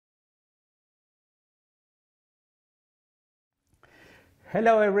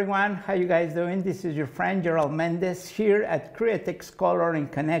Hello everyone, how you guys doing? This is your friend Gerald Mendez here at Createx Color in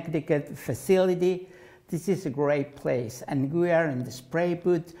Connecticut facility. This is a great place and we are in the spray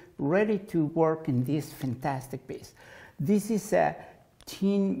booth ready to work in this fantastic piece. This is a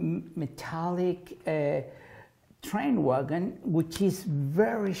tin metallic train wagon which is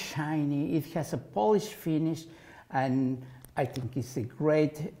very shiny. It has a polished finish and I think it's a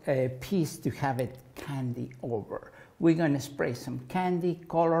great piece to have it candy over. We're going to spray some candy,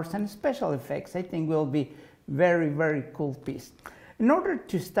 colors, and special effects. I think will be very, very cool piece. In order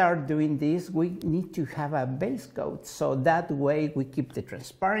to start doing this, we need to have a base coat. So that way we keep the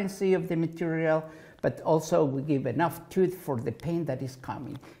transparency of the material, but also we give enough tooth for the paint that is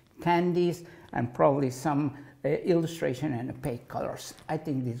coming. Candies and probably some illustration and opaque colors. I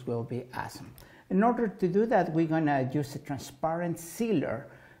think this will be awesome. In order to do that, we're going to use a transparent sealer,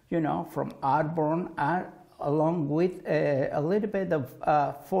 from Outborn, along with a little bit of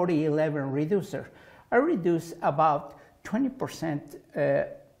 4011 reducer. I reduce about 20%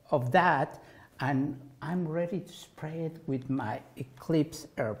 of that, and I'm ready to spray it with my Eclipse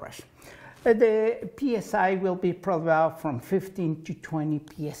airbrush. The PSI will be probably about from 15 to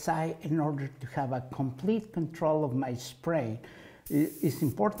 20 PSI in order to have a complete control of my spraying. It's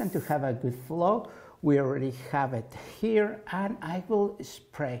important to have a good flow. We already have it here, and I will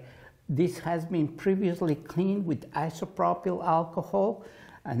spray. This has been previously cleaned with isopropyl alcohol,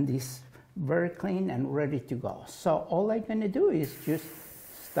 and this very clean and ready to go. So all I'm going to do is just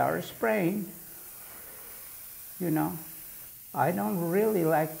start spraying. I don't really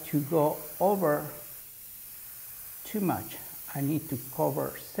like to go over too much. I need to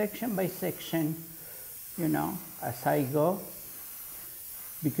cover section by section, as I go,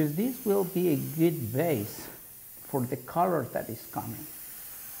 because this will be a good base for the color that is coming.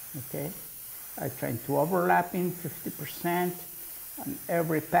 Okay, I try to overlap in 50% on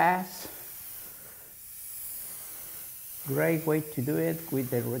every pass. Great way to do it with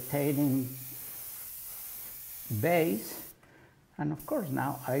the rotating base. And of course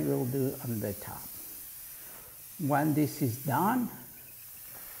now I will do on the top. When this is done,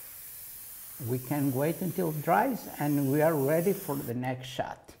 we can wait until it dries and we are ready for the next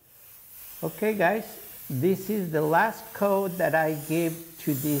shot. Okay guys, this is the last coat that I give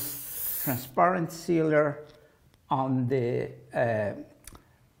to this transparent sealer on the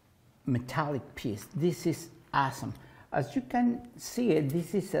metallic piece. This is awesome. As you can see it,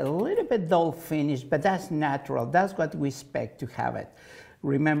 this is a little bit dull finish, but that's natural. That's what we expect to have it.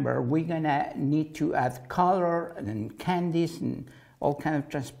 Remember, we're gonna need to add color and candies and all kind of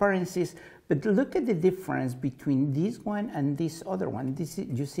transparencies. But look at the difference between this one and this other one.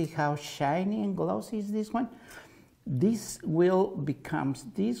 You see how shiny and glossy is this one? This will become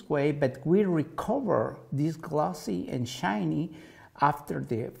this way, but we recover this glossy and shiny after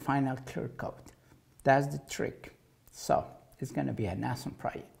the final clear coat. That's the trick. So it's going to be an awesome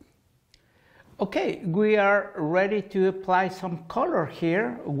project. Okay, we are ready to apply some color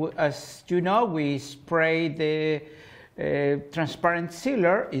here. As you know, we spray the transparent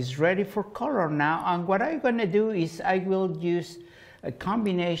sealer is ready for color now, and what I'm going to do is I will use a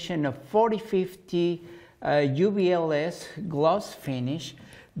combination of 4050 UVLS gloss finish.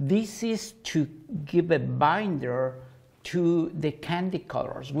 This is to give a binder to the candy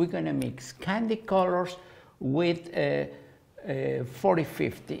colors. We're going to mix candy colors with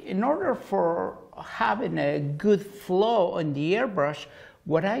 4050. In order for having a good flow on the airbrush,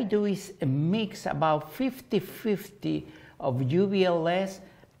 what I do is mix about 50-50 of UVLS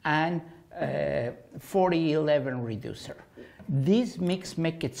and 4011 reducer. This mix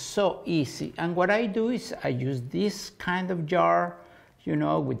makes it so easy. And what I do is I use this kind of jar,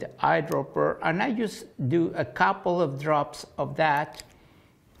 with the eyedropper, and I just do a couple of drops of that.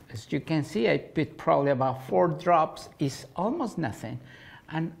 As you can see, I put probably about 4 drops. It's almost nothing.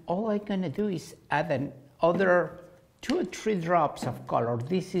 And all I'm gonna do is add another 2 or 3 drops of color.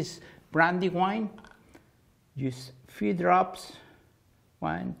 This is brandy wine. Use a few drops.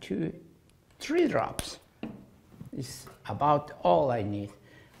 1, 2, 3 drops. It's about all I need.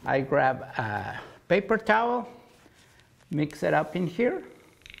 I grab a paper towel, mix it up in here,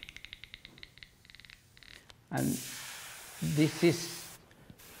 and this is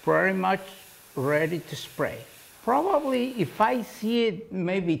pretty much ready to spray. Probably if I see it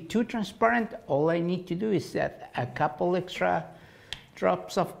maybe too transparent, all I need to do is add a couple extra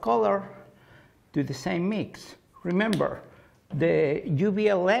drops of color to the same mix. Remember, the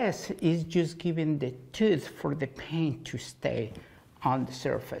UVLS is just giving the tooth for the paint to stay on the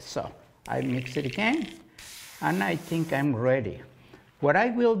surface. So I mix it again, and I think I'm ready. What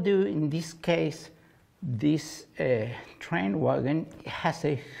I will do in this case, this train wagon has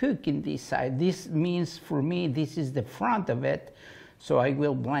a hook in this side. This means for me this is the front of it, so I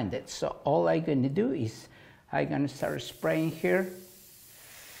will blend it. So all I'm going to do is I'm going to start spraying here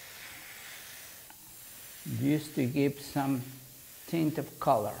just to give some tint of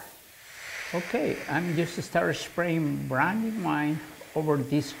color. Okay, I'm just start spraying brandy wine over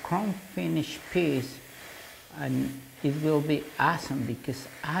this chrome finish piece, and it will be awesome because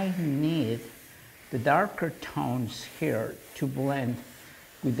I need the darker tones here to blend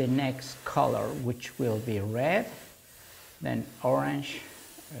with the next color, which will be red, then orange.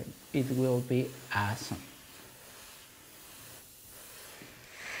 It will be awesome.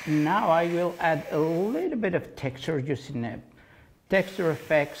 Now I will add a little bit of texture using a Texture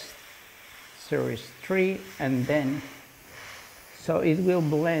Effects Series 3, and then so it will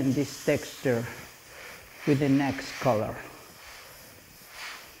blend this texture with the next color.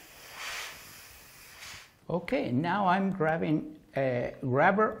 Okay, now I'm grabbing a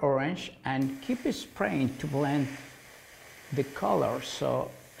Grabber Orange and keep spraying to blend the color.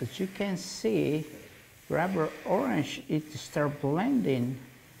 So as you can see, Grabber Orange, it starts blending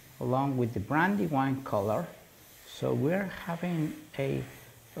along with the brandy wine color. So we're having a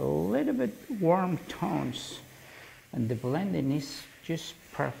little bit warm tones, and the blending is just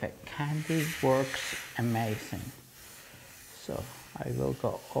perfect. Candy works amazing. So I will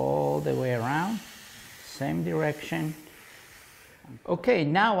go all the way around, same direction. Okay,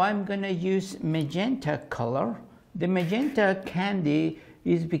 now I'm gonna use magenta color. The magenta candy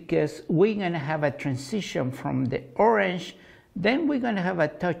is because we're gonna have a transition from the orange, then we're gonna have a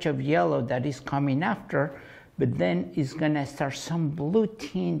touch of yellow that is coming after, but then it's gonna start some blue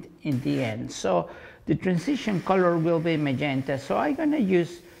tint in the end. So the transition color will be magenta. So I'm gonna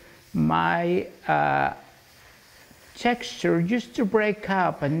use my texture just to break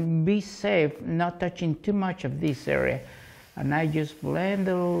up and be safe, not touching too much of this area. And I just blend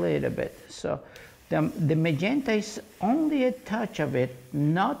a little bit. So the magenta is only a touch of it,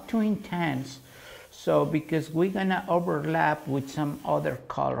 not too intense. So because we're gonna overlap with some other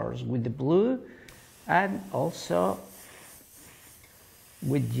colors, with the blue and also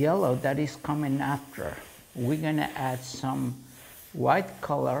with yellow that is coming after. We're gonna add some white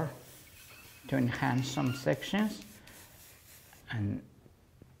color to enhance some sections, and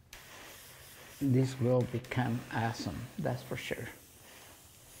this will become awesome, that's for sure.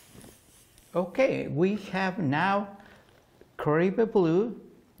 Okay, we have now Caribe Blue,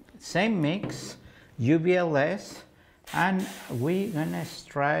 same mix, UVLS, and we're gonna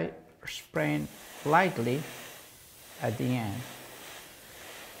try spraying lightly at the end.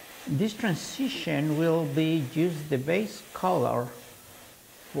 This transition will be just the base color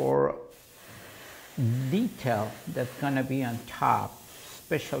for detail that's gonna be on top,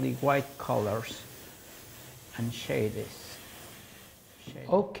 especially white colors and shades.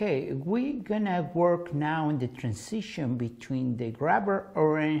 Okay, we're gonna work now in the transition between the Grabber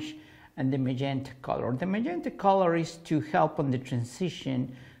Orange and the magenta color. The magenta color is to help on the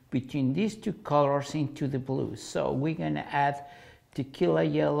transition between these two colors into the blue. So we're gonna add Tequila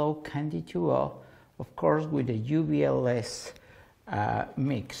Yellow, Candy 2O, of course with the UVLS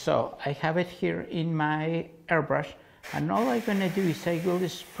mix. So I have it here in my airbrush, and all I'm gonna do is I will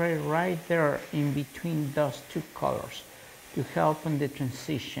spray right there in between those two colors to help on the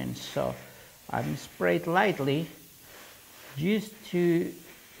transition. So I'm sprayed lightly just to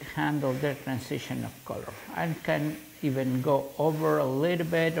handle the transition of color. I can even go over a little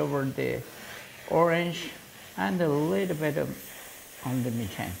bit over the orange and a little bit on the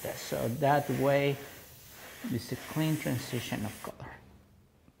magenta. So that way it's a clean transition of color.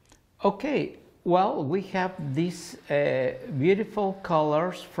 Okay, well, we have these beautiful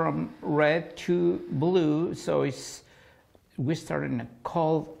colors from red to blue. So we start in a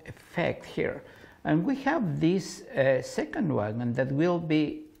cold effect here. And we have this second wagon that will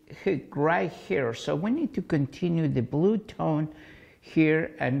be right here. So we need to continue the blue tone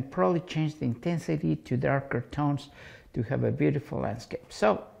here and probably change the intensity to darker tones to have a beautiful landscape.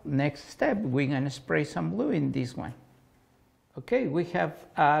 So next step, we're gonna spray some blue in this one. Okay, we have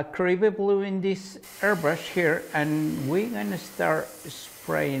Caribe Blue in this airbrush here, and we're gonna start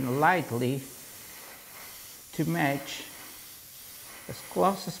spraying lightly to match as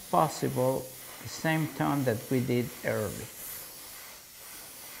close as possible the same tone that we did earlier.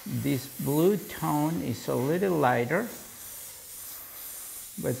 This blue tone is a little lighter,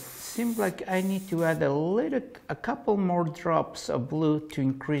 but it seems like I need to add a couple more drops of blue to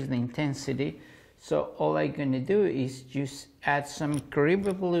increase the intensity. So all I'm gonna do is just add some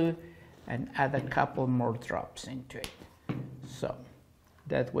Caribe Blue and add a couple more drops into it. So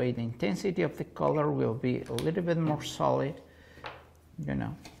That way the intensity of the color will be a little bit more solid, you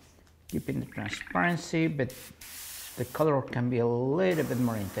know, keeping the transparency, but the color can be a little bit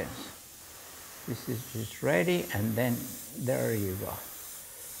more intense. This is just ready, and then there you go.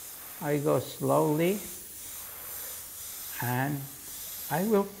 I go slowly, and I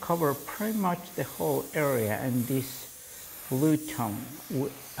will cover pretty much the whole area in this blue tone.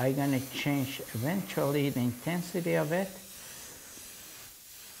 I'm gonna change eventually the intensity of it.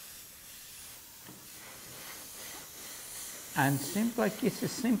 And seems like it's a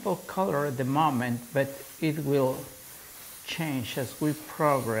simple color at the moment, but it will change as we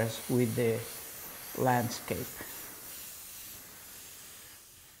progress with the landscape.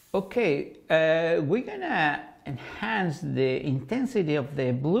 Okay, we're gonna enhance the intensity of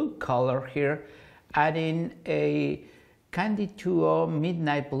the blue color here, adding a Candy 2.0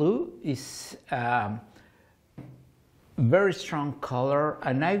 Midnight Blue. Is very strong color,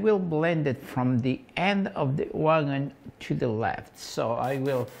 and I will blend it from the end of the wagon to the left. So I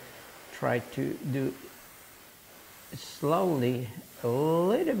will try to do slowly a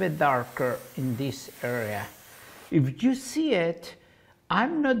little bit darker in this area. If you see it,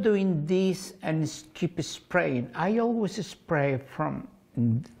 I'm not doing this and keep spraying. I always spray from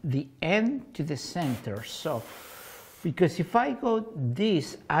the end to the center. So, because if I go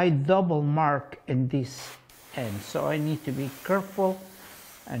this, I double mark in this end. So I need to be careful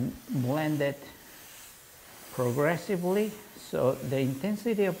and blend it progressively. So the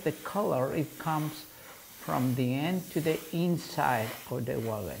intensity of the color, it comes from the end to the inside of the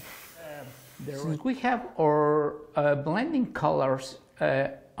wagon. Since we have our blending colors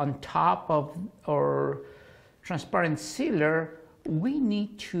on top of our transparent sealer, we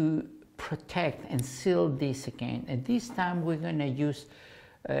need to protect and seal this again. And this time we're going to use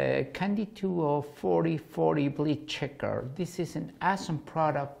Candy 2.0 4040 bleed checker. This is an awesome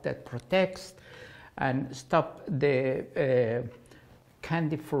product that protects and stop the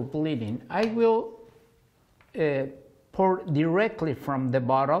candy for bleeding. I will pour directly from the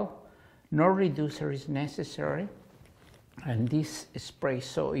bottle. No reducer is necessary. And this spray is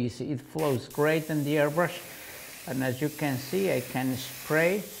so easy. It flows great in the airbrush. And as you can see, I can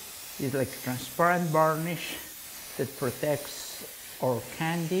spray. It's like transparent varnish that protects our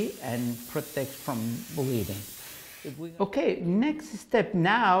candy and protects from bleeding. Okay, next step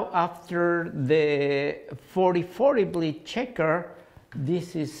now, after the 4040 bleed checker,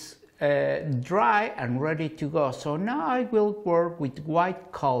 this is dry and ready to go. So now I will work with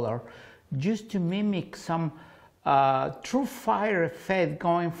white color just to mimic some true fire effect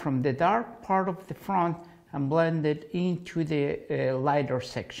going from the dark part of the front and blend it into the lighter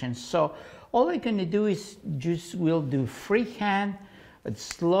section. So all I'm gonna do is we'll do freehand at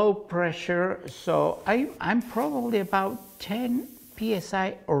slow pressure. So I'm probably about 10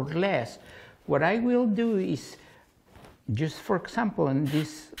 psi or less. What I will do is, just for example, in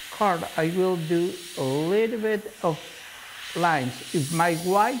this card, I will do a little bit of lines. If my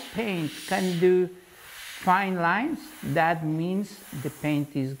white paint can do fine lines, that means the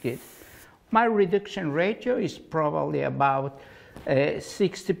paint is good. My reduction ratio is probably about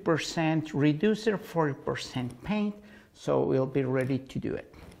 60% reducer, 40% paint, so we'll be ready to do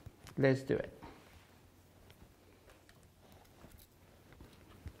it. Let's do it.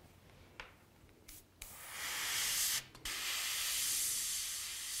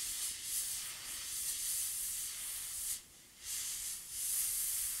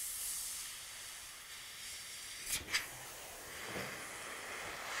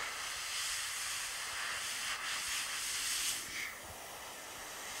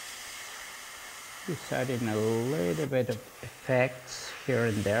 Just adding a little bit of effects here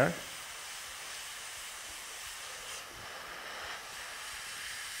and there.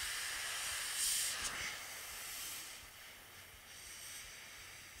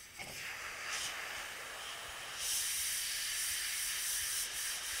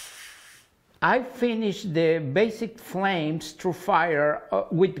 I finished the basic flames through fire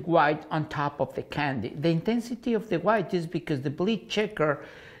with white on top of the candy. The intensity of the white is because the bleed checker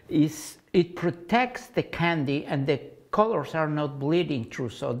it protects the candy and the colors are not bleeding through,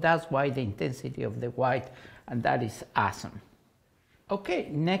 so that's why the intensity of the white, and that is awesome. Okay,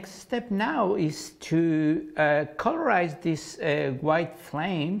 next step now is to colorize these white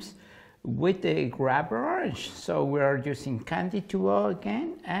flames with the grabber orange. So we are using Candy 2.0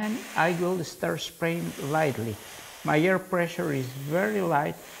 again, and I will start spraying lightly. My air pressure is very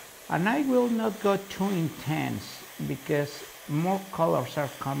light, and I will not go too intense because more colors are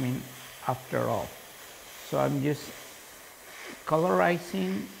coming after all. So I'm just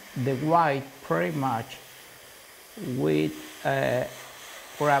colorizing the white pretty much with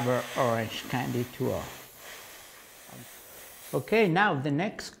rubber orange candy tool. Okay, now the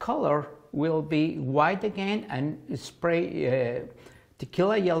next color will be white again, and spray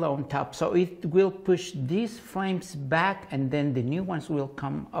tequila yellow on top, so it will push these flames back, and then the new ones will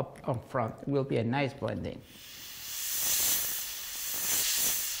come up on front. It will be a nice blending.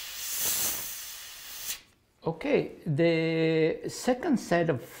 Okay, the second set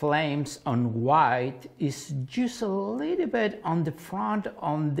of flames on white is just a little bit on the front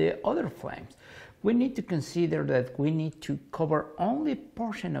on the other flames. We need to consider that we need to cover only a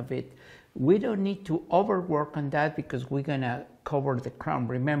portion of it. We don't need to overwork on that because we're gonna cover the crown.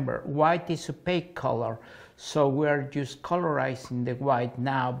 Remember, white is opaque color, so we're just colorizing the white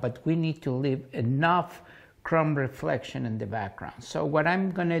now, but we need to leave enough chrome reflection in the background. So what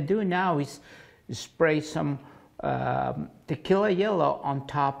I'm gonna do now is spray some tequila yellow on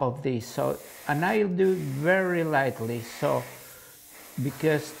top of this. So, and I'll do very lightly, so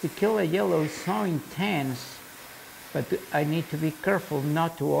because tequila yellow is so intense, but I need to be careful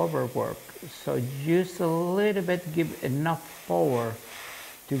not to overwork. So just a little bit, give enough power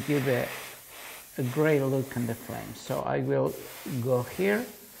to give a great look on the flame. So I will go here,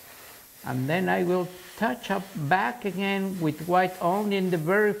 and then I will touch up back again with white only in the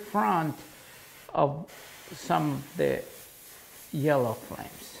very front of some of the yellow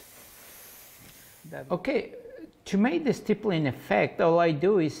flames. Okay, to make the stippling effect, all I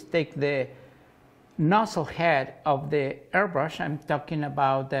do is take the nozzle head of the airbrush. I'm talking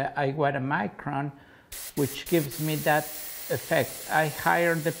about the Iguana Micron, which gives me that effect. I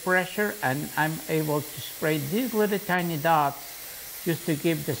higher the pressure and I'm able to spray these little tiny dots just to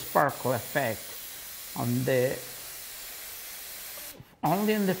give the sparkle effect on the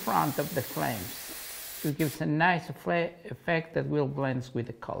only in the front of the flames. It gives a nice effect that will blend with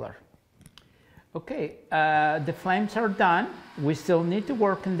the color. Okay, the flames are done. We still need to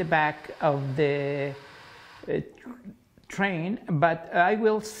work in the back of the train, but I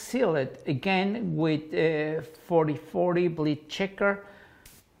will seal it again with 4040 bleed checker.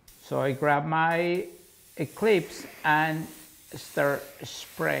 So I grab my Eclipse and start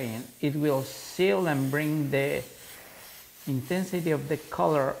spraying. It will seal and bring the intensity of the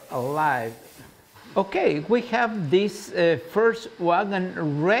color alive. Okay, we have this first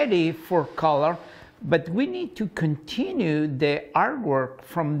wagon ready for color, but we need to continue the artwork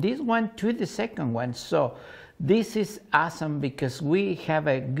from this one to the second one. So this is awesome because we have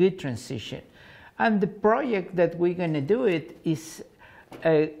a good transition. And the project that we're gonna do it is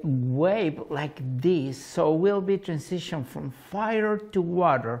a wave like this. So we'll be transition from fire to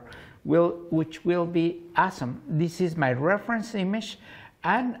water, which will be awesome. This is my reference image,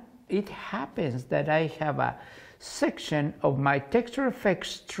 and it happens that I have a section of my texture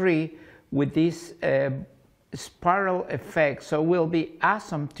effects tree with this spiral effect. So it will be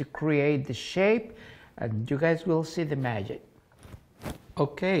awesome to create the shape, and you guys will see the magic.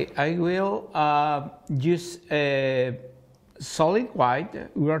 Okay, I will use solid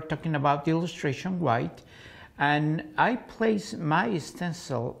white. We are talking about illustration white, and I place my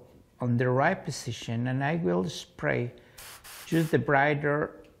stencil on the right position, and I will spray just the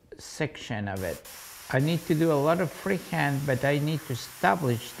brighter section of it. I need to do a lot of freehand, but I need to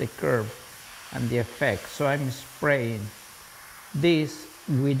establish the curve and the effect. So I'm spraying this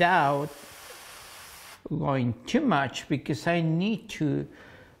without going too much because I need to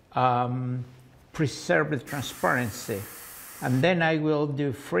preserve the transparency. And then I will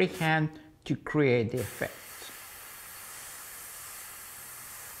do freehand to create the effect.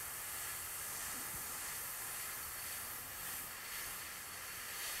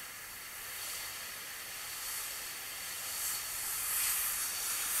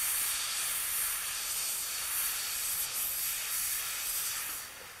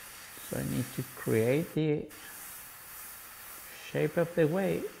 So I need to create the shape of the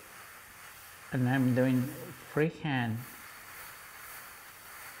wave, and I'm doing freehand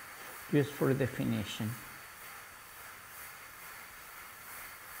just for definition.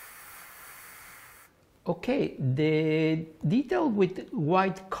 Okay, the detail with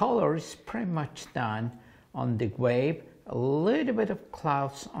white color is pretty much done on the wave. A little bit of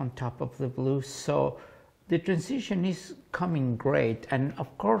clouds on top of the blue, so the transition is coming great. And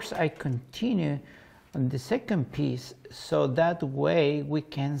of course I continue on the second piece, so that way we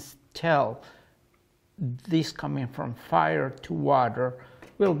can tell this coming from fire to water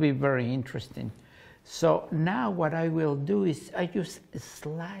will be very interesting. So now what I will do is I use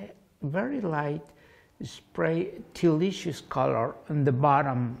a very light spray delicious color on the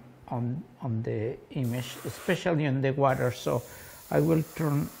bottom on the image, especially on the water. So I will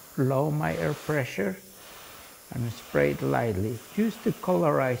turn low my air pressure and spray it lightly, just to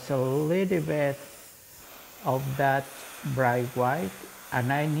colorize a little bit of that bright white.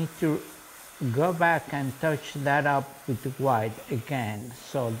 And I need to go back and touch that up with white again,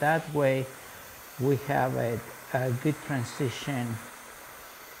 so that way we have a good transition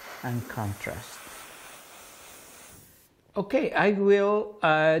and contrast. Okay, I will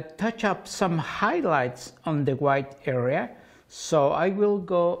touch up some highlights on the white area, so I will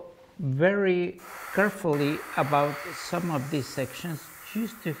go very carefully about some of these sections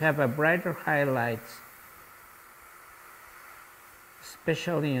just to have a brighter highlights,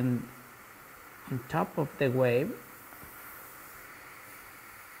 especially on top of the wave,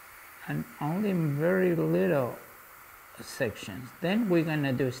 and only in very little sections. Then we're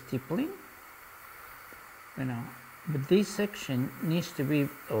gonna do stippling, but this section needs to be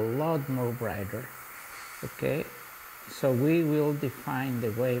a lot more brighter. Okay, so we will define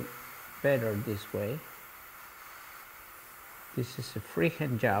the wave better this way. This is a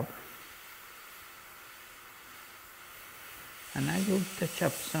freehand job, and I will touch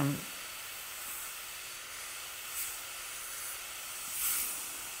up some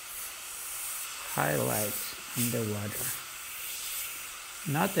highlights in the water.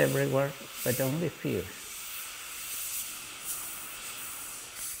 Not everywhere, but only few.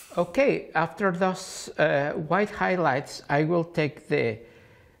 Okay, after those white highlights, I will take the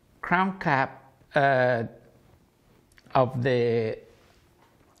crown cap of the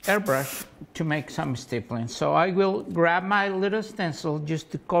airbrush to make some stippling. So I will grab my little stencil just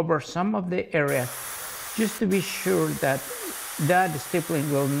to cover some of the area, just to be sure that that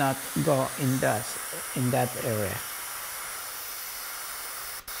stippling will not go in dust in that area.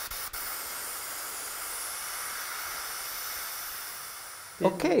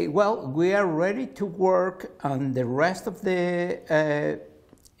 Okay, well, we are ready to work on the rest of the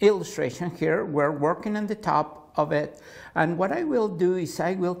illustration here. We're working on the top of it, and what I will do is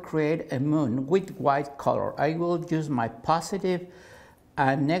I will create a moon with white color. I will use my positive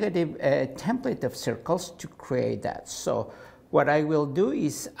and negative template of circles to create that. So what I will do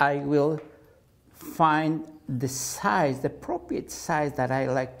is I will find the size, the appropriate size that I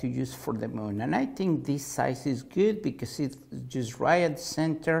like to use for the moon. And I think this size is good because it's just right at the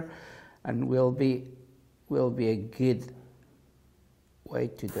center and will be a good way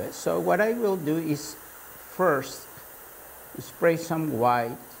to do it. So what I will do is first spray some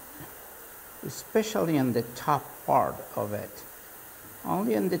white, especially on the top part of it.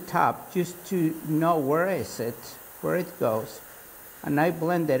 Only on the top, just to know where is it, where it goes, and I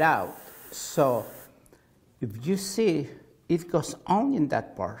blend it out. So if you see, it goes only in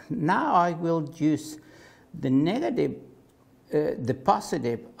that part. Now I will use the negative, the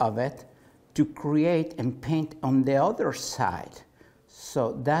positive of it to create and paint on the other side.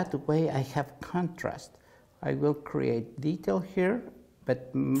 So that way I have contrast. I will create detail here,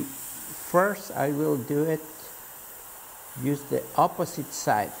 but first I will do it, use the opposite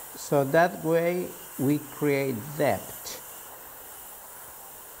side. So that way we create depth.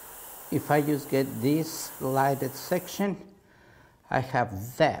 If I just get this lighted section, I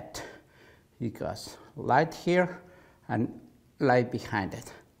have depth because light here and light behind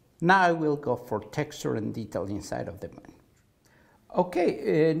it. Now I will go for texture and detail inside of the moon.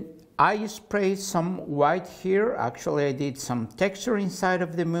 Okay, I sprayed some white here. Actually, I did some texture inside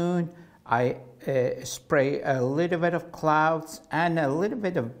of the moon. I spray a little bit of clouds and a little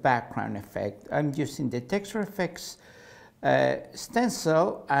bit of background effect. I'm using the texture effects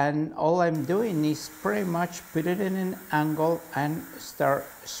stencil, and all I'm doing is pretty much put it in an angle and start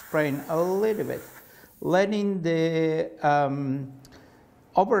spraying a little bit, letting the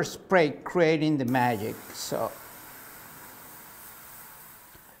overspray creating the magic. So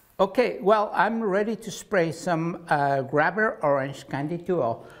okay, well, I'm ready to spray some Grabber Orange Candy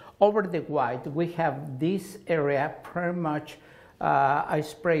 2.0 over the white. We have this area pretty much. I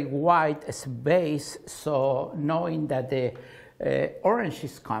spray white as a base, so knowing that the orange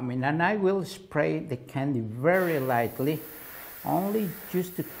is coming, and I will spray the candy very lightly, only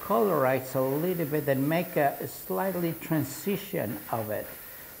just to colorize a little bit and make a slightly transition of it.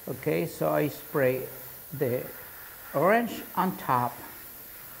 Okay, so I spray the orange on top,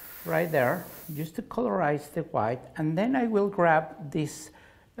 right there, just to colorize the white, and then I will grab this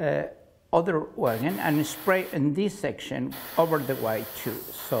other wagon and spray in this section over the white too.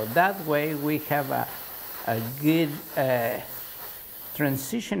 So that way we have a good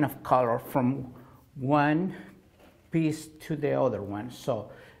transition of color from one piece to the other one.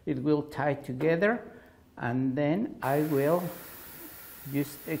 So it will tie together, and then I will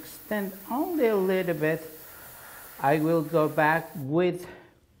just extend only a little bit. I will go back with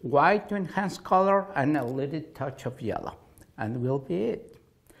white to enhance color, and a little touch of yellow, and will be it.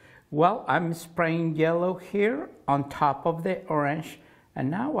 Well, I'm spraying yellow here on top of the orange, and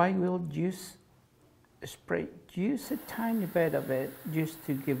now I will just spray just a tiny bit of it just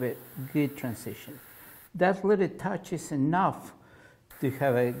to give it good transition. That little touch is enough to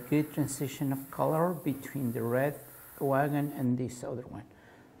have a good transition of color between the red wagon and this other one.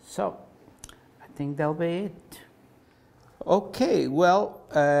 So I think that'll be it. Okay, well,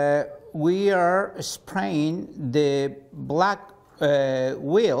 we are spraying the black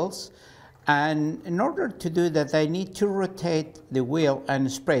wheels, and in order to do that I need to rotate the wheel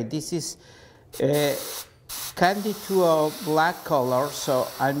and spray. This is Candy 2O black color, so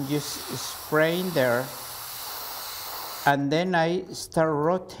I'm just spraying there, and then I start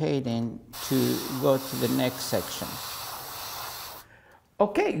rotating to go to the next section.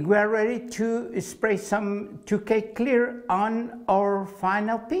 Okay, we are ready to spray some 2K clear on our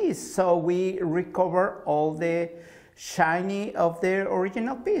final piece, so we recover all the shiny of the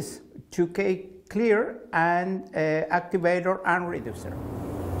original piece. 2K clear and activator and reducer.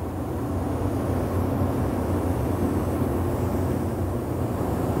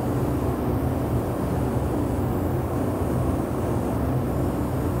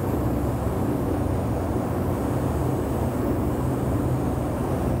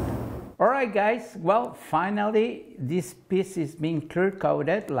 Alright guys, well, finally this piece is being clear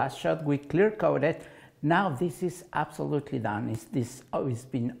coated. Last shot we clear coated. Now this is absolutely done. It's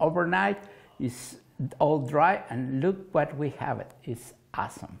been overnight, it's all dry, and look what we have it. It's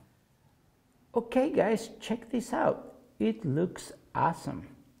awesome. Okay guys, check this out. It looks awesome.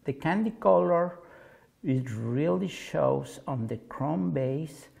 The candy color, it really shows on the chrome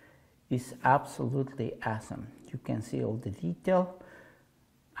base. It's absolutely awesome. You can see all the detail.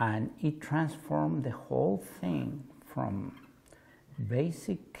 And it transformed the whole thing from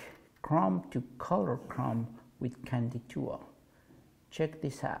basic chrome to color chrome with Candy 2O. Check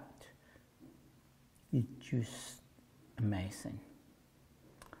this out. It's just amazing.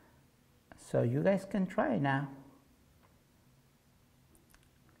 So you guys can try it now.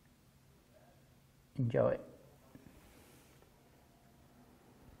 Enjoy.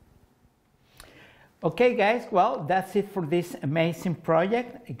 Okay guys, well, that's it for this amazing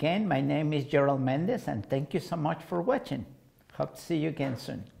project. Again, my name is Gerald Mendez, and thank you so much for watching. Hope to see you again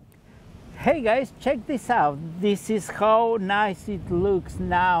soon. Hey guys, check this out. This is how nice it looks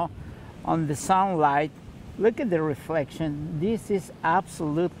now on the sunlight. Look at the reflection. This is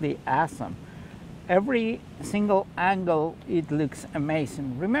absolutely awesome. Every single angle, it looks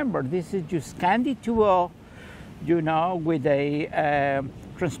amazing. Remember, this is just Candy 2O, you know, with a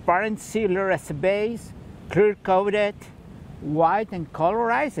transparent sealer as a base, clear coated, white, and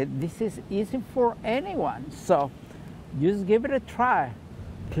colorize it. This is easy for anyone, so just give it a try.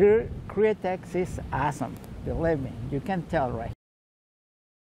 Clear Createx is awesome. Believe me, you can tell, right?